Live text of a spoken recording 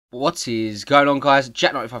What is going on, guys?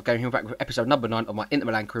 Jack95 Game here, back with episode number 9 of my Inter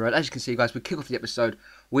Milan career. As you can see, guys, we kick off the episode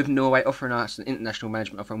with Norway offering us an international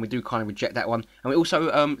management offer, and we do kind of reject that one. And we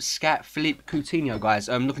also scat Philippe Coutinho, guys,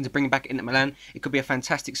 looking to bring him back into Milan. It could be a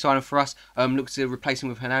fantastic signing for us. Look to replace him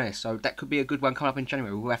with Hernandez, so that could be a good one coming up in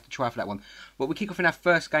January. We'll have to try for that one. But we kick off in our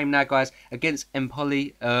first game now, guys, against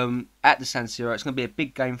Empoli at the San Siro. It's going to be a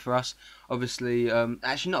big game for us. Obviously,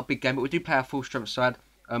 actually not a big game, but we do play our full strength side.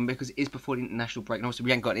 Because it is before the international break, and obviously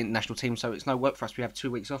we ain't got an international team, so it's no work for us. We have 2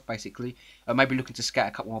 weeks off, basically. Maybe looking to scat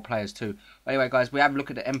a couple more players too. But anyway, guys, we have a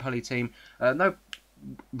look at the Empoli team. No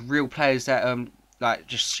real players that like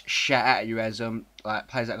just shout at you as like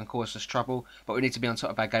players that can cause us trouble, but we need to be on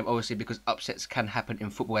top of our game, obviously, because upsets can happen in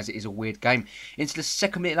football, as it is a weird game. Into the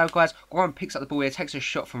second minute now, guys, Guaran picks up the ball here, takes a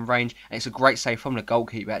shot from range, and it's a great save from the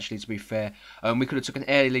goalkeeper, actually, to be fair. We could have took an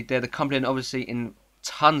early lead there. The Cumberland, obviously, in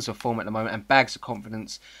tons of form at the moment and bags of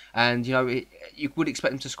confidence, and you know you would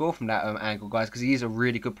expect him to score from that angle, guys, because he is a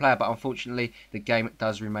really good player, but unfortunately the game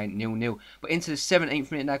does remain 0-0. But into the 17th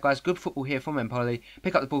minute now, guys, good football here from Empoli.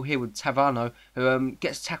 Pick up the ball here with Tavano, who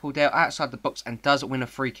gets tackled there outside the box and does win a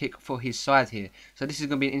free kick for his side here. So this is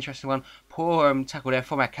going to be an interesting one. Poor tackle there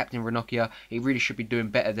from our captain Ranocchia. He really should be doing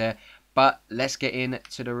better there. But let's get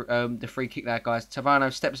into the free kick there, guys.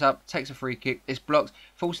 Tavano steps up, takes a free kick. It's blocked,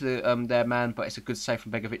 falls to their man, but it's a good save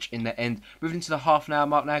from Begovic in the end. Moving into the half an hour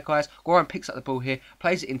mark now, guys. Goran picks up the ball here,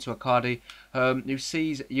 plays it into Icardi, who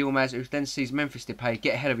sees Yilmaz, who then sees Memphis Depay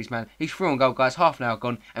get ahead of his man. He's through on goal, guys. Half an hour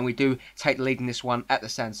gone, and we do take the lead in this one at the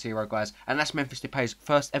San Siro, guys. And that's Memphis Depay's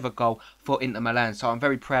first ever goal for Inter Milan. So I'm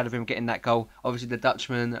very proud of him getting that goal. Obviously, the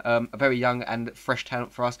Dutchman, a very young and fresh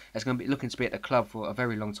talent for us. That's going to be looking to be at the club for a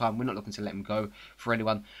very long time. We're not looking to let him go for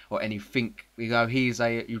anyone or anything. You know, he's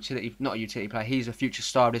a utility, not a utility player. He's a future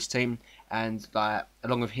star of this team, and like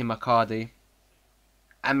along with him, Icardi,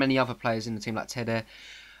 and many other players in the team like Tede,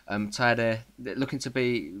 looking to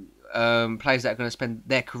be players that are going to spend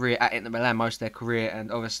their career at Inter Milan, most of their career,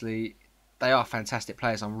 and obviously they are fantastic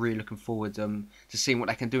players. I'm really looking forward to seeing what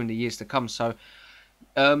they can do in the years to come. So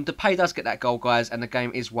Depay does get that goal, guys, and the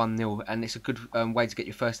game is 1-0, and it's a good way to get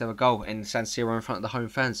your first ever goal in San Siro in front of the home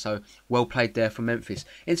fans, so well played there for Memphis.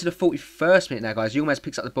 Into the 41st minute now, guys. Yilmaz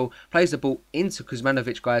picks up the ball, plays the ball into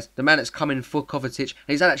Kuzmanovic, guys, the man that's coming for Kovacic, and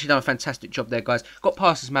he's actually done a fantastic job there, guys. Got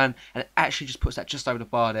past his man, and actually just puts that just over the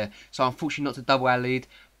bar there, so unfortunately not to double our lead,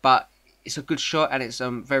 but it's a good shot, and it's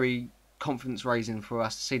very confidence raising for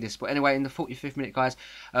us to see this. But anyway, in the 45th minute, guys,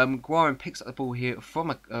 Guaran picks up the ball here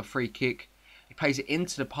from a free kick. He plays it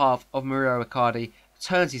into the path of Mario Icardi,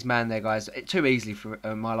 turns his man there, guys, too easily for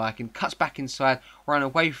my liking, cuts back inside, run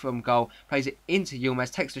away from goal, plays it into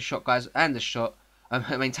Yilmaz, takes the shot, guys, and the shot,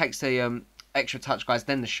 takes the extra touch, guys,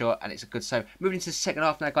 then the shot, and it's a good save. Moving into the second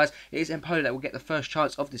half now, guys, it is Empoli that will get the first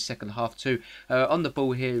chance of this second half too. On the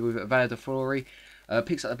ball here with Valle Flori.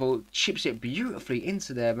 Picks up the ball, chips it beautifully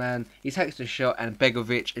into there, man. He takes the shot, and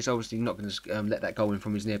Begovic is obviously not going to let that go in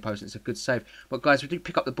from his near post. It's a good save. But, guys, we do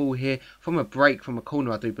pick up the ball here from a break, from a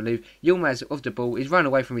corner, I do believe. Yilmaz of the ball. He's run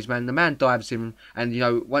away from his man. The man dives him, and, you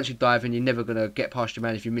know, once you dive in, you're never going to get past your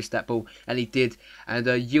man if you miss that ball. And he did. And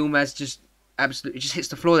Yilmaz just absolutely just hits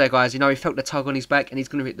the floor there, guys. You know, he felt the tug on his back, and he's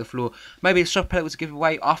going to hit the floor. Maybe a soft penalty was a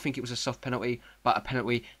giveaway. I think it was a soft penalty, but a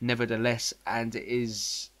penalty nevertheless. And it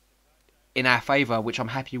is in our favour, which I'm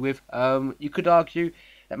happy with. You could argue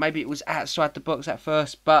that maybe it was outside the box at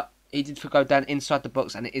first, but he did go down inside the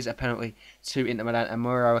box, and it is a penalty to Inter Milan, and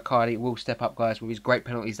Mario Icardi will step up, guys, with his great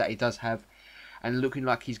penalties that he does have, and looking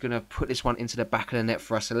like he's going to put this one into the back of the net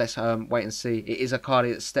for us. So let's wait and see. It is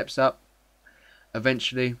Icardi that steps up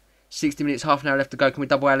eventually. 60 minutes, half an hour left to go. Can we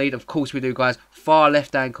double our lead? Of course we do, guys. Far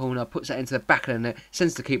left-hand corner, puts that into the back of the net,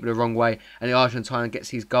 sends the keeper the wrong way, and the Argentine gets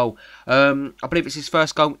his goal. I believe it's his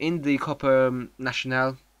first goal in the Copa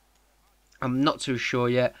Nacional. I'm not too sure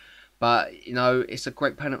yet, but, you know, it's a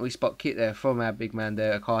great penalty spot kick there from our big man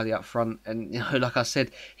there, Icardi up front. And, you know, like I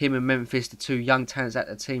said, him and Memphis, the two young talents at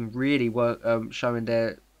the team, really were showing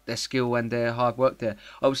their skill and their hard work there.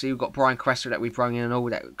 Obviously, we've got Brian Cressler that we've brought in and all.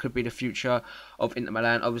 That could be the future of Inter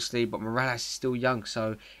Milan, obviously, but Morales is still young,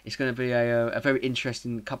 so it's going to be a very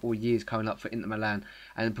interesting couple of years coming up for Inter Milan.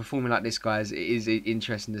 And performing like this, guys, it is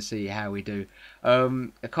interesting to see how we do.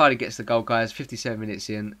 Icardi gets the goal, guys, 57 minutes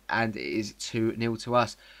in, and it is 2-0 to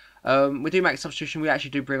us. We do make a substitution. We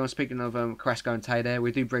actually do bring on, speaking of Carrasco and Tay there,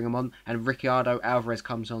 we do bring them on, and Ricardo Alvarez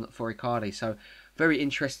comes on for Icardi. So Very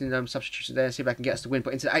interesting substitution there. See if I can get us to win.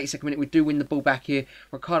 But into the 82nd minute, we do win the ball back here.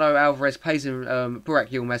 Ricardo Alvarez plays in Burak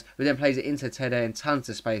Yilmaz, who then plays it into Tede in tons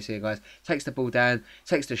of space here, guys. Takes the ball down,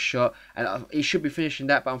 takes the shot, and he should be finishing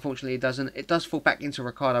that, but unfortunately he doesn't. It does fall back into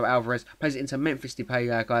Ricardo Alvarez, plays it into Memphis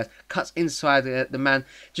Depay, guys. Cuts inside the man.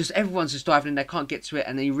 Just everyone's just diving in there, can't get to it,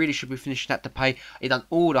 and he really should be finishing that Depay. He done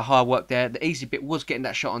all the hard work there. The easy bit was getting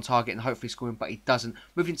that shot on target and hopefully scoring, but he doesn't.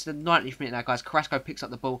 Moving to the 90th minute now, guys. Carrasco picks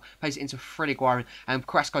up the ball, plays it into Freddy Guarin, and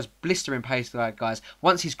Carrasco's blistering pace, guys.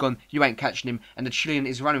 Once he's gone, you ain't catching him, and the Chilean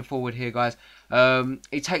is running forward here, guys.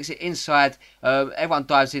 He takes it inside. Everyone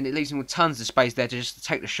dives in. It leaves him with tons of space there just to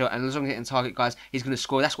take the shot, and as long as he's hitting target, guys, he's going to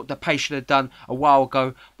score. That's what Depay should have done a while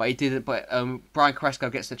ago, but he didn't. But Brian Carrasco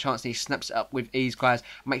gets the chance and he snaps it up with ease, guys.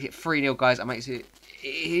 Makes it 3-0, guys, and makes it.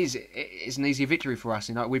 It's an easy victory for us.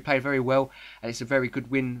 You know, we played very well, and it's a very good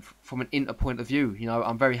win from an Inter point of view. You know,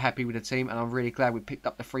 I'm very happy with the team, and I'm really glad we picked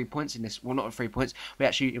up the 3 points in this. Well, not the 3 points. We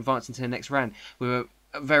actually advanced into the next round. We were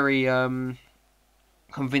very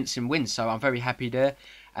convincing win, so I'm very happy there,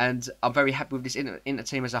 and I'm very happy with this Inter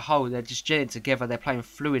team as a whole. They're just gelling together. They're playing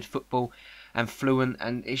fluid football and fluent,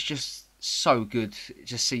 and it's just so good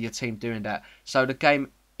to see your team doing that. So the game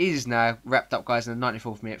is now wrapped up, guys, in the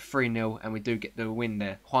 94th minute, 3-0, and we do get the win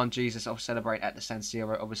there. Juan Jesus off celebrate at the San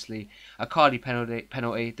Siro, obviously. A Cardi penalty,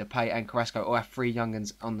 Depay and Carrasco all have 3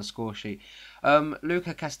 young'uns on the score sheet.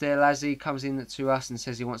 Luca Castellazzi comes in to us and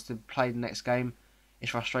says he wants to play the next game. It's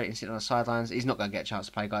frustrating sitting on the sidelines. He's not going to get a chance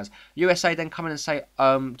to play, guys. USA then come in and say,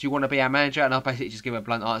 do you want to be our manager? And I'll basically just give a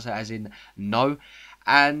blunt answer, as in no.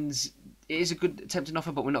 And it is a good tempting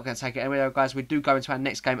offer, but we're not going to take it anyway, guys. We do go into our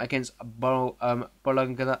next game against Bologna. I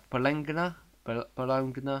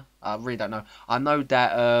really don't know. I know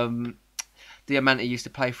that Diamante used to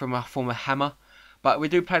play from a former Hammer, but we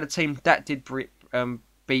do play the team that did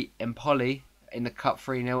beat Empoli in the Cup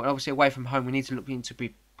 3-0. And obviously away from home, we need to look into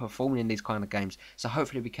be performing in these kind of games, so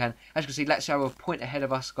hopefully we can. As you can see, Lazio are a point ahead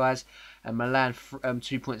of us, guys, and Milan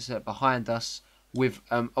 2 points behind us. With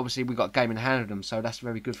obviously we got a game in hand of them, so that's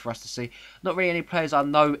very good for us to see. Not really any players I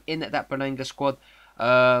know in that Bologna squad.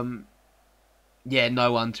 Yeah,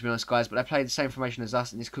 no one, to be honest, guys, but they play the same formation as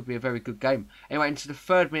us, and this could be a very good game. Anyway, into the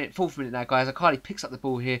 4th minute now, guys. Akali picks up the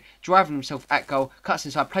ball here, driving himself at goal, cuts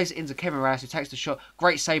inside, plays it into Kevin Reyes, who takes the shot.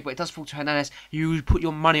 Great save, but it does fall to Hernandez. You put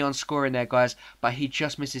your money on scoring there, guys, but he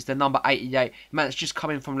just misses the number 88. Man, it's just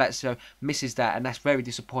coming from Lazio, misses that, and that's very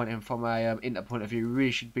disappointing from a Inter point of view. He really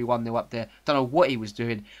should be 1-0 up there. Don't know what he was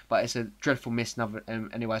doing, but it's a dreadful miss,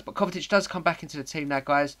 anyways. But Kovacic does come back into the team now,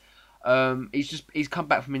 guys. He's come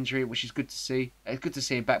back from injury, which is good to see. It's good to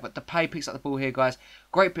see him back. But Depay picks up the ball here, guys.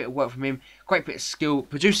 Great bit of work from him. Great bit of skill.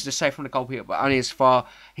 Produces a save from the goalkeeper, but only as far.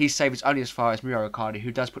 His save is only as far as Miro Icardi,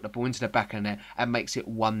 who does put the ball into the back of there and makes it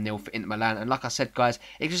 1-0 for Inter Milan. And like I said, guys,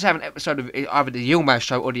 you just have an episode of either the Yilmaz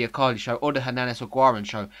show or the Icardi show or the Hernandez or Guarin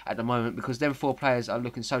show at the moment, because them 4 players are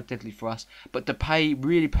looking so deadly for us. But Depay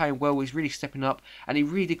really playing well. He's really stepping up, and he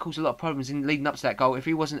really caused a lot of problems in leading up to that goal. If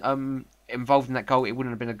he wasn't involved in that goal, it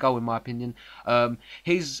wouldn't have been a goal, in my opinion.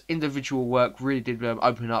 His individual work really did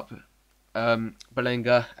open up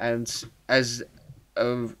Bologna, and as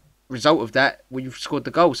a result of that, we've scored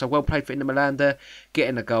the goal. So well played for Inter Milan there,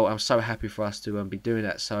 getting the goal. I'm so happy for us to be doing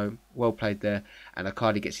that. So well played there. And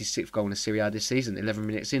Icardi gets his 6th goal in the Serie A this season, 11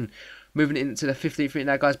 minutes in. Moving into the 15th minute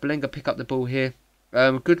now, guys. Bologna pick up the ball here.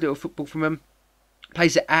 Good little football from him.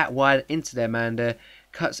 Plays it out wide into their man there.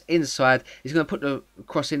 Cuts inside. He's going to put the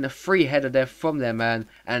cross in, a free header there from their man,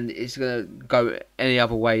 and it's going to go any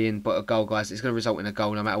other way in but a goal, guys. It's going to result in a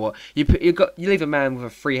goal no matter what. You leave a man with a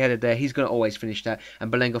free header there, he's going to always finish that.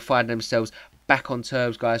 And Bologna find themselves back on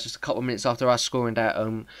terms, guys, just a couple of minutes after us scoring that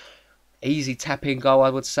easy tap-in goal,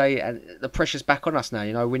 I would say, and the pressure's back on us now.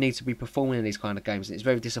 You know, we need to be performing in these kind of games, and it's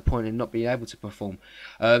very disappointing not being able to perform.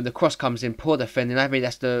 The cross comes in, poor defending. I mean,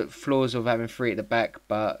 that's the flaws of having 3 at the back,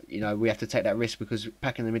 but you know, we have to take that risk because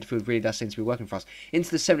packing the midfield really does seem to be working for us.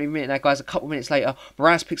 Into the 70th minute now, guys. A couple of minutes later,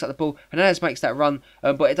 Moraes picks up the ball, Hernandez makes that run,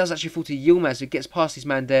 but it does actually fall to Yilmaz, who gets past his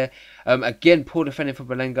man there. Again, poor defending for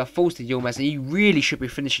Bologna, falls to Yilmaz, and he really should be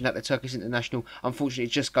finishing at the Turkish international. Unfortunately,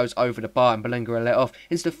 it just goes over the bar, and Bologna are let off.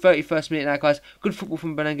 Into the 31st minute now, guys. Good football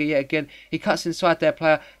from Bologna yet again. He cuts inside their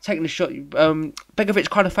player, taking the shot. Begovic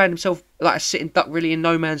kind of found himself like a sitting duck, really, in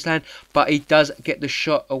no man's land, but he does get the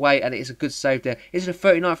shot away, and it is a good save there. Into the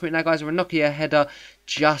 39th minute now, guys. A Ranocchia header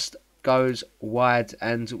just goes wide,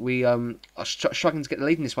 and we are struggling to get the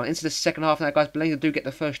lead in this one. Into the second half now, guys. Bologna do get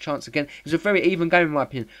the first chance again. It was a very even game, in my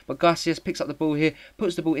opinion, but Garcias picks up the ball here,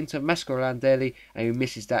 puts the ball into Mascherano, and he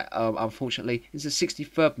misses that, unfortunately. It's the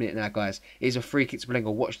 63rd minute now, guys. It is a free kick to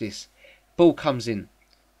Bologna. Watch this. Ball comes in.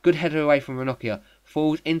 Good header away from Ranocchia.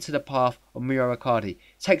 falls into the path of Miro Icardi.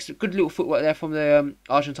 Takes a good little footwork there from the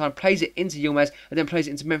Argentine, plays it into Yilmaz, and then plays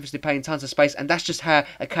it into Memphis Depay in tons of space, and that's just how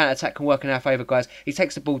a counter-attack can work in our favour, guys. He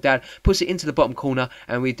takes the ball down, puts it into the bottom corner,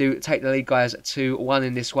 and we do take the lead, guys, 2-1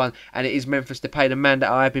 in this one, and it is Memphis Depay, the man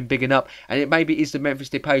that I have been bigging up, and it maybe is the Memphis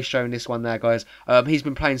Depay show in this one there, guys. He's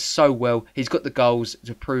been playing so well, he's got the goals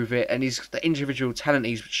to prove it, and the individual talent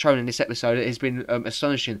he's shown in this episode has been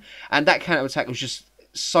astonishing, and that counter-attack was just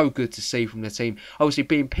so good to see from the team. Obviously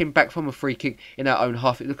being pinned back from a free kick in our own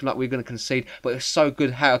half, it looking like we are going to concede, but it's so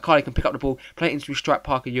good how Akali can pick up the ball, play it into his strike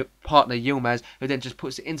partner Yilmaz, who then just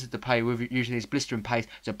puts it into the play with using his blistering pace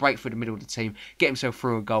to break through the middle of the team, get himself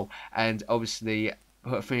through a goal, and obviously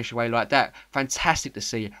put a finish away like that. Fantastic to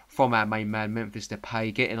see from our main man Memphis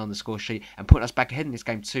Depay getting on the score sheet and putting us back ahead in this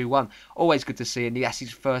game 2-1. Always good to see, and that's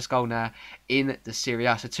his first goal now in the Serie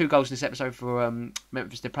A. So 2 goals in this episode for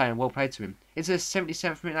Memphis Depay, and well played to him. Into the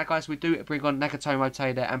 77th minute now, guys, we do bring on Nagatomo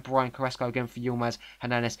Taylor and Brian Carrasco again for Yilmaz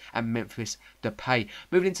Hernandez and Memphis Depay.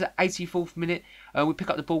 Moving into the 84th minute, we pick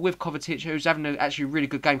up the ball with Kovacic, who's having a actually really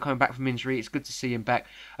good game coming back from injury. It's good to see him back.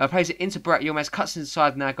 Plays it into Burak Yilmaz, cuts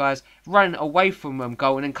inside now, guys, running away from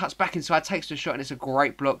goal, and then cuts back inside, takes the shot, and it's a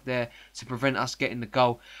great block there to prevent us getting the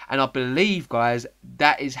goal. And I believe, guys,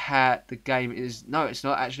 that is how the game is. No, it's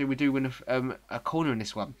not. Actually, we do win a corner in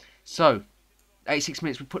this one. So, 86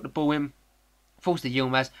 minutes, we put the ball in, falls to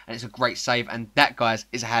Yilmaz, and it's a great save, and that, guys,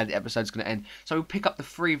 is how the episode's going to end. So we pick up the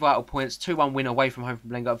 3 vital points, 2-1 win away from home from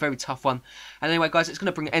Lenga, a very tough one. And anyway, guys, it's going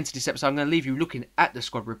to bring an end to this episode. I'm going to leave you looking at the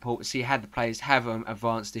squad report to see how the players have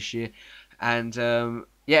advanced this year. And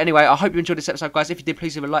yeah, anyway, I hope you enjoyed this episode, guys. If you did,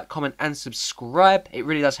 please leave a like, comment, and subscribe. It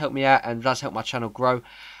really does help me out and does help my channel grow.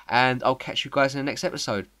 And I'll catch you guys in the next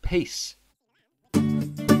episode. Peace.